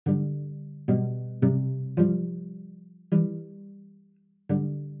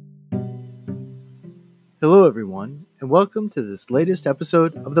Hello, everyone, and welcome to this latest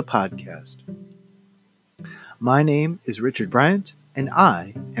episode of the podcast. My name is Richard Bryant, and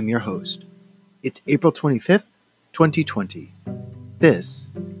I am your host. It's April 25th, 2020.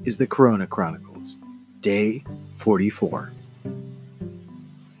 This is the Corona Chronicles, Day 44.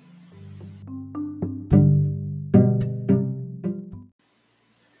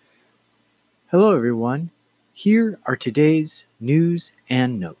 Hello, everyone. Here are today's news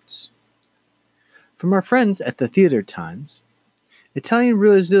and notes. From our friends at the Theater Times, Italian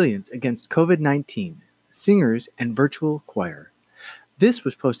resilience against COVID-19, singers and virtual choir. This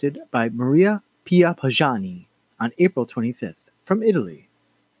was posted by Maria Pia Pagani on April 25th from Italy.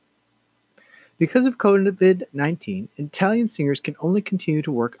 Because of COVID-19, Italian singers can only continue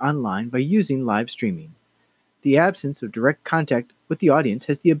to work online by using live streaming. The absence of direct contact with the audience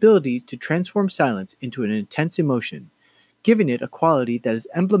has the ability to transform silence into an intense emotion, giving it a quality that is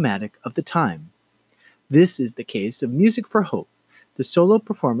emblematic of the time. This is the case of Music for Hope, the solo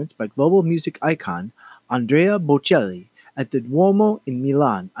performance by global music icon Andrea Bocelli at the Duomo in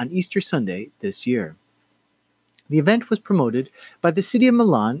Milan on Easter Sunday this year. The event was promoted by the City of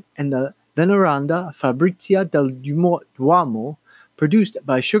Milan and the Veneranda Fabrizia del Duomo, produced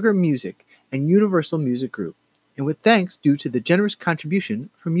by Sugar Music and Universal Music Group, and with thanks due to the generous contribution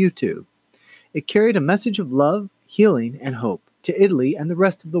from YouTube. It carried a message of love, healing, and hope to Italy and the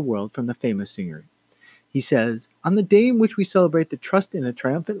rest of the world from the famous singer. He says, "On the day in which we celebrate the trust in a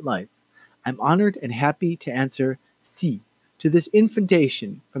triumphant life, I'm honored and happy to answer sì to this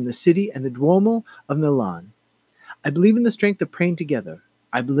invitation from the city and the Duomo of Milan. I believe in the strength of praying together.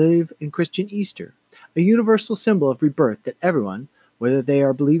 I believe in Christian Easter, a universal symbol of rebirth that everyone, whether they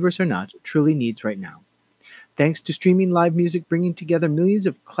are believers or not, truly needs right now. Thanks to streaming live music bringing together millions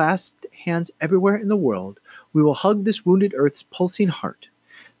of clasped hands everywhere in the world, we will hug this wounded earth's pulsing heart.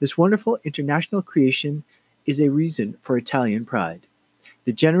 This wonderful international creation is a reason for Italian pride.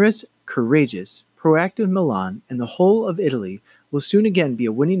 The generous, courageous, proactive Milan and the whole of Italy will soon again be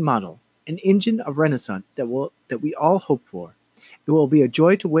a winning model, an engine of renaissance that we all hope for. It will be a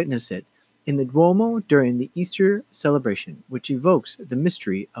joy to witness it in the Duomo during the Easter celebration, which evokes the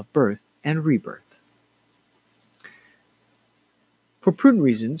mystery of birth and rebirth." For prudent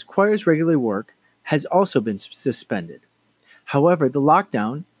reasons, choirs' regular work has also been suspended. However, the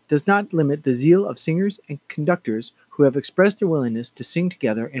lockdown does not limit the zeal of singers and conductors who have expressed their willingness to sing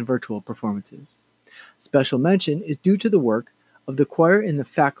together in virtual performances. Special mention is due to the work of the choir in the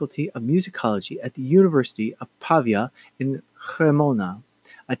Faculty of Musicology at the University of Pavia in Cremona,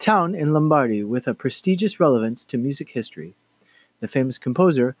 a town in Lombardy with a prestigious relevance to music history. The famous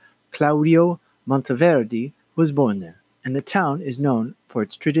composer Claudio Monteverdi was born there, and the town is known for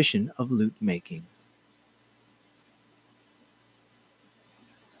its tradition of lute making.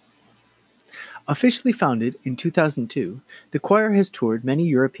 Officially founded in 2002, the choir has toured many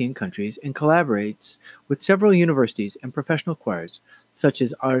European countries and collaborates with several universities and professional choirs, such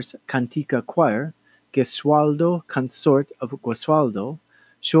as Ars Cantica Choir, Gesualdo Consort of Gesualdo,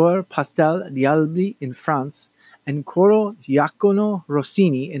 Chor Pastel di Albi in France, and Coro Giacomo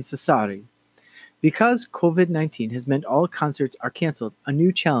Rossini in Sassari. Because COVID-19 has meant all concerts are canceled, a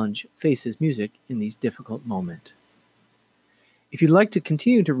new challenge faces music in these difficult moments. If you'd like to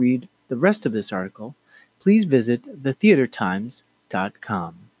continue to read the rest of this article, please visit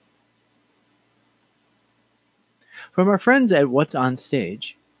thetheatertimes.com. From our friends at What's on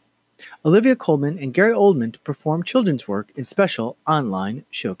Stage, Olivia Colman and Gary Oldman to perform children's work in special online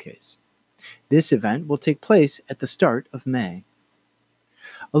showcase. This event will take place at the start of May.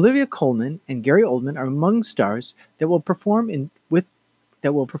 Olivia Colman and Gary Oldman are among stars that will perform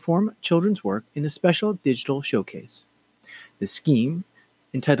children's work in a special digital showcase. The scheme,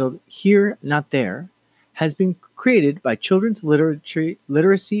 entitled Here Not There, has been created by children's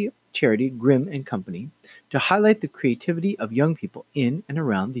literacy charity Grimm and Company to highlight the creativity of young people in and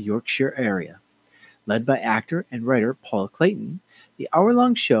around the Yorkshire area. Led by actor and writer Paul Clayton, the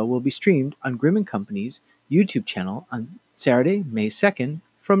hour-long show will be streamed on Grimm and Company's YouTube channel on Saturday, May 2nd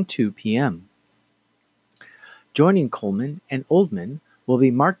from 2 p.m. Joining Colman and Oldman will be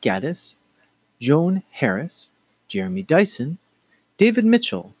Mark Gatiss, Joan Harris, Jeremy Dyson, David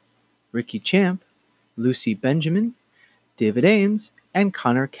Mitchell, Ricky Champ, Lucy Benjamin, David Ames, and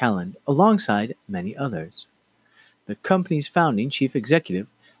Connor Calland, alongside many others. The company's founding chief executive,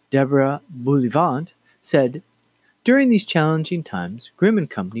 Deborah Boulivant, said, "During these challenging times, Grimm &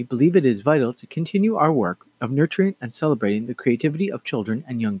 Company believe it is vital to continue our work of nurturing and celebrating the creativity of children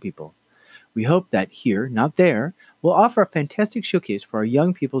and young people. We hope that Here, Not There will offer a fantastic showcase for our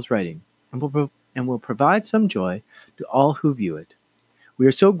young people's writing and will provide some joy to all who view it. We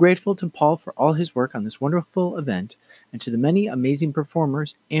are so grateful to Paul for all his work on this wonderful event and to the many amazing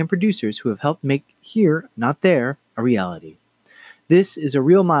performers and producers who have helped make Here, Not There a reality. This is a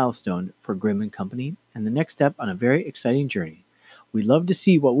real milestone for Grimm & Company and the next step on a very exciting journey. We love to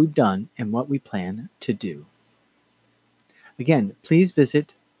see what we've done and what we plan to do. Again, please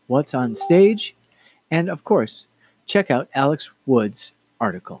visit What's on Stage and, of course, check out Alex Wood's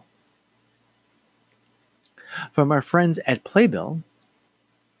article. From our friends at Playbill,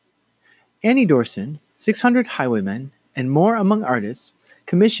 Annie Dorson, 600 Highwaymen, and more among artists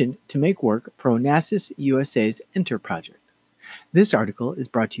commissioned to make work for Onassis USA's Enter project. This article is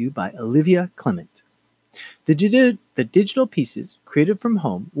brought to you by Olivia Clement. The digital pieces created from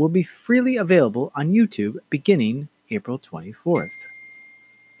home will be freely available on YouTube beginning April 24th.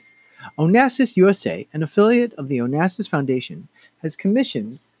 Onassis USA, an affiliate of the Onassis Foundation, has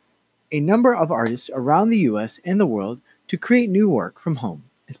commissioned a number of artists around the U.S. and the world to create new work from home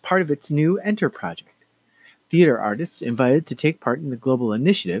as part of its new Enter project. Theater artists invited to take part in the global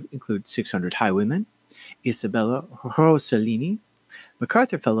initiative include 600 Highwaymen, Isabella Rossellini,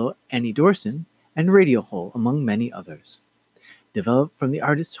 MacArthur Fellow Annie Dorson, and Radio Hole, among many others. Developed from the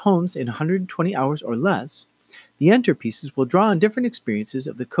artists' homes in 120 hours or less, the Enter pieces will draw on different experiences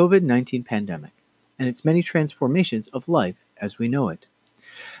of the COVID-19 pandemic and its many transformations of life as we know it.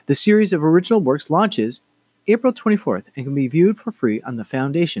 The series of original works launches April 24th and can be viewed for free on the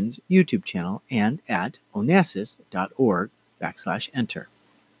Foundation's YouTube channel and at onassis.org/enter.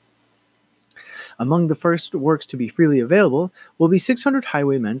 Among the first works to be freely available will be 600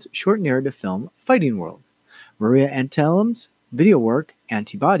 Highwaymen's short narrative film Fighting World, Maria Antelm's video work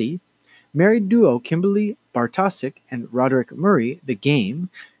Antibody, married duo Kimberly Bartosik and Roderick Murray, The Game,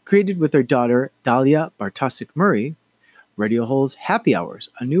 created with their daughter Dahlia Bartosik Murray, Radio Hole's Happy Hours,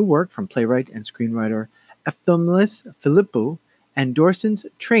 a new work from playwright and screenwriter Efthimis Philippou, and Dorson's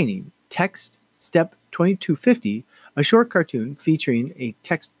Training, Text Step 2250, a short cartoon featuring a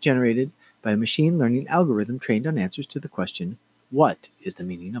text generated by a machine learning algorithm trained on answers to the question, what is the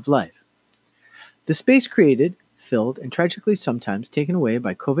meaning of life? The space created, filled, and tragically sometimes taken away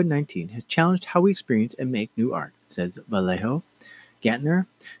by COVID-19 has challenged how we experience and make new art, says Vallejo Gantner,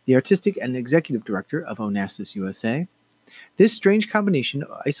 the artistic and executive director of Onassis USA. This strange combination of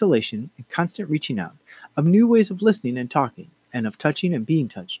isolation and constant reaching out, of new ways of listening and talking, and of touching and being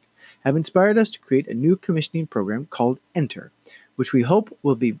touched, have inspired us to create a new commissioning program called Enter, which we hope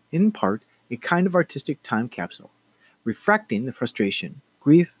will be, in part, a kind of artistic time capsule, refracting the frustration,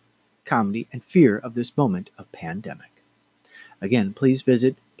 grief, comedy, and fear of this moment of pandemic. Again, please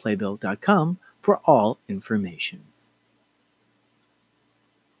visit playbill.com for all information.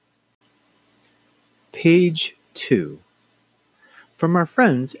 Page 2. From our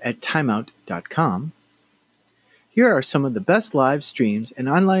friends at timeout.com, here are some of the best live streams and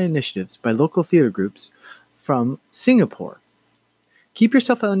online initiatives by local theater groups from Singapore. Keep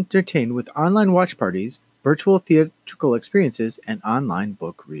yourself entertained with online watch parties, virtual theatrical experiences, and online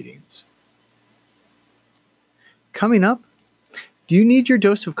book readings. Coming up, do you need your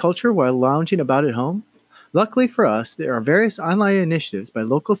dose of culture while lounging about at home? Luckily for us, there are various online initiatives by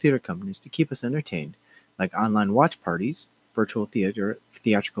local theater companies to keep us entertained, like online watch parties, virtual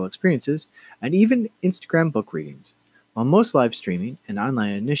theatrical experiences, and even Instagram book readings. While most live streaming and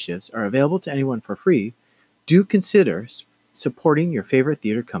online initiatives are available to anyone for free, do consider supporting your favorite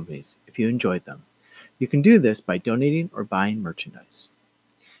theater companies if you enjoyed them. You can do this by donating or buying merchandise.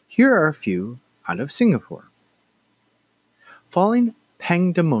 Here are a few out of Singapore. Falling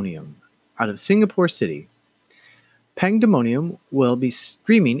Pandemonium out of Singapore City. Pandemonium will be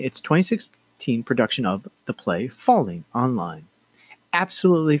streaming its 2016 production of the play Falling online,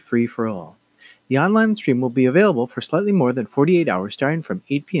 absolutely free for all. The online stream will be available for slightly more than 48 hours starting from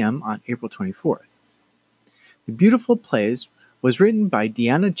 8 p.m. on April 24th. The Beautiful Plays was written by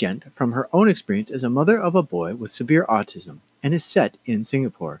Deanna Gent from her own experience as a mother of a boy with severe autism and is set in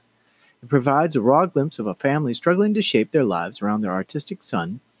Singapore. It provides a raw glimpse of a family struggling to shape their lives around their autistic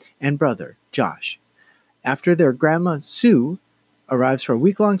son and brother, Josh. After their grandma, Sue, arrives for a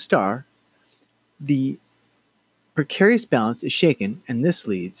week-long star, the precarious balance is shaken, and this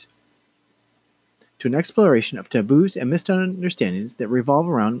leads to an exploration of taboos and misunderstandings that revolve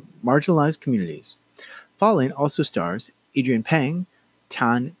around marginalized communities. Falling also stars Adrian Pang,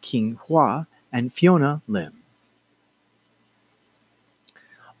 Tan King Hua, and Fiona Lim.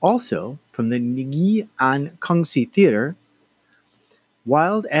 Also, from the Ngi An Kongsi Theater,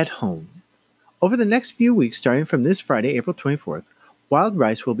 Wild at Home. Over the next few weeks, starting from this Friday, April 24th, Wild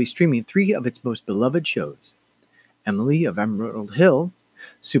Rice will be streaming 3 of its most beloved shows, Emily of Emerald Hill,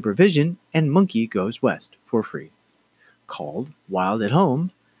 Supervision, and Monkey Goes West, for free. Called Wild at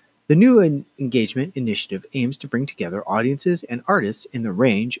Home, the new engagement initiative aims to bring together audiences and artists in the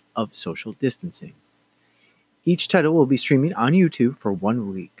range of social distancing. Each title will be streaming on YouTube for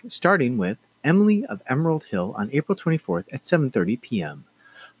 1 week, starting with Emily of Emerald Hill on April 24th at 7:30 p.m.,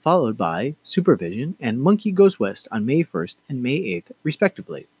 followed by Supervision and Monkey Goes West on May 1st and May 8th,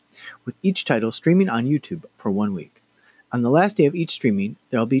 respectively, with each title streaming on YouTube for 1 week. On the last day of each streaming,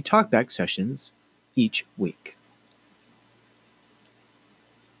 there will be talkback sessions each week.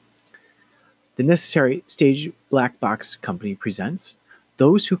 The Necessary Stage Black Box Company presents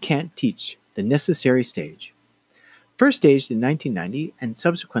Those Who Can't Teach, The Necessary Stage. First staged in 1990 and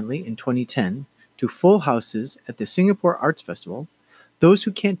subsequently in 2010 to full houses at the Singapore Arts Festival, Those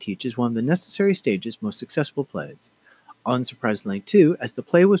Who Can't Teach is one of the Necessary Stage's most successful plays. Unsurprisingly, too, as the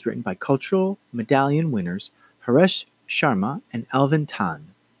play was written by cultural medallion winners Haresh Sharma and Alvin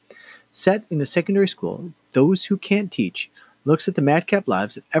Tan. Set in a secondary school, Those Who Can't Teach looks at the madcap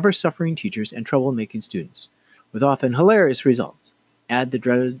lives of ever-suffering teachers and troublemaking students, with often hilarious results. Add the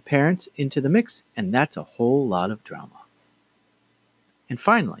dreaded parents into the mix, and that's a whole lot of drama. And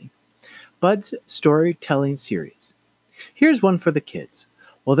finally, Bud's Storytelling Series. Here's one for the kids.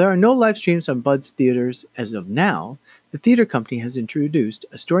 While there are no live streams on Bud's theaters as of now, the theater company has introduced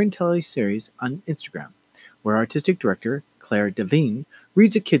a storytelling series on Instagram, where artistic director Claire Devine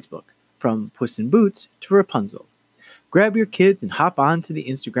reads a kid's book, from Puss in Boots to Rapunzel. Grab your kids and hop on to the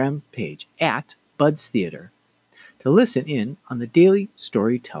Instagram page at Bud's Theater to listen in on the daily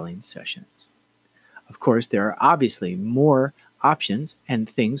storytelling sessions. Of course, there are obviously more options and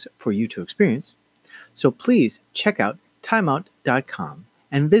things for you to experience, so please check out timeout.com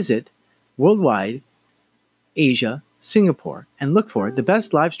and visit Worldwide, Asia, Singapore, and look for the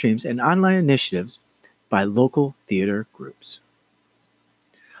best live streams and online initiatives by local theater groups.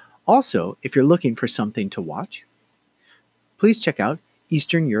 Also, if you're looking for something to watch, please check out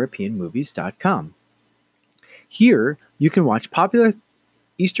EasternEuropeanMovies.com. Here, you can watch popular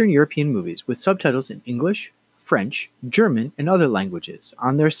Eastern European movies with subtitles in English, French, German, and other languages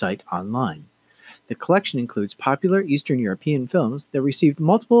on their site online. The collection includes popular Eastern European films that received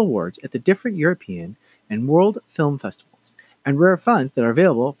multiple awards at the different European and world film festivals, and rare finds that are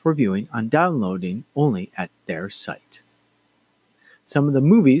available for viewing on downloading only at their site. Some of the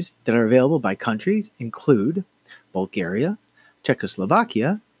movies that are available by countries include Bulgaria,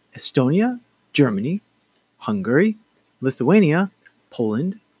 Czechoslovakia, Estonia, Germany, Hungary, Lithuania,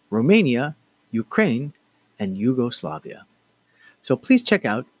 Poland, Romania, Ukraine, and Yugoslavia. So please check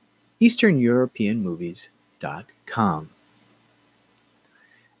out EasternEuropeanMovies.com.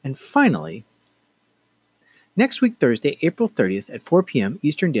 And finally, next week, Thursday, April 30th at 4 p.m.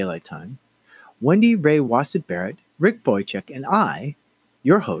 Eastern Daylight Time, Wendy Ray Wassid Barrett, Rick Boychuk, and I,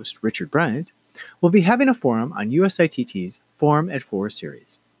 your host, Richard Bryant, will be having a forum on USITT's Forum at 4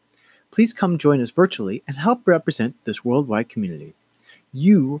 series. Please come join us virtually and help represent this worldwide community.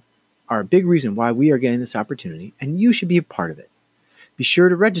 You are a big reason why we are getting this opportunity, and you should be a part of it. Be sure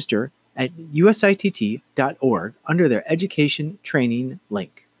to register at usitt.org under their Education Training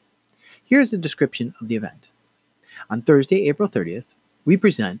link. Here's a description of the event. On Thursday, April 30th, we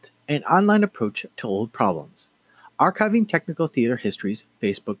present an online approach to old problems, Archiving Technical Theater History's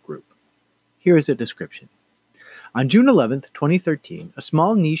Facebook group. Here is a description. On June 11th, 2013, a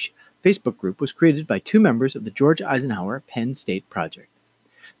small niche Facebook group was created by two members of the George Eisenhower Penn State Project.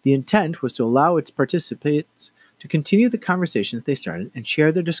 The intent was to allow its participants to continue the conversations they started and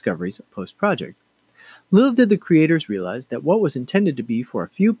share their discoveries post-project. Little did the creators realize that what was intended to be for a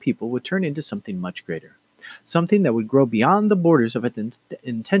few people would turn into something much greater, something that would grow beyond the borders of its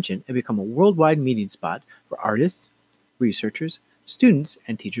intention and become a worldwide meeting spot for artists, researchers, students,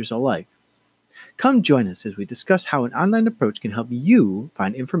 and teachers alike. Come join us as we discuss how an online approach can help you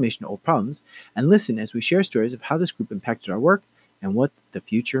find information on old problems and listen as we share stories of how this group impacted our work and what the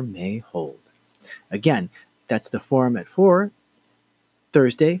future may hold. Again, that's the Forum at 4,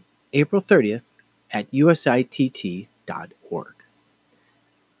 Thursday, April 30th at usitt.org.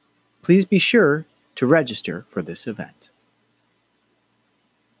 Please be sure to register for this event.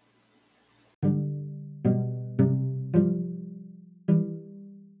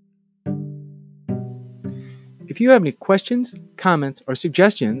 If you have any questions, comments, or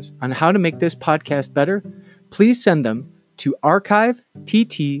suggestions on how to make this podcast better, please send them to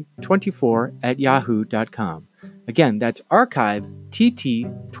archivet24@yahoo.com. Again, that's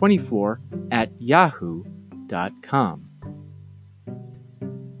archivet24@yahoo.com.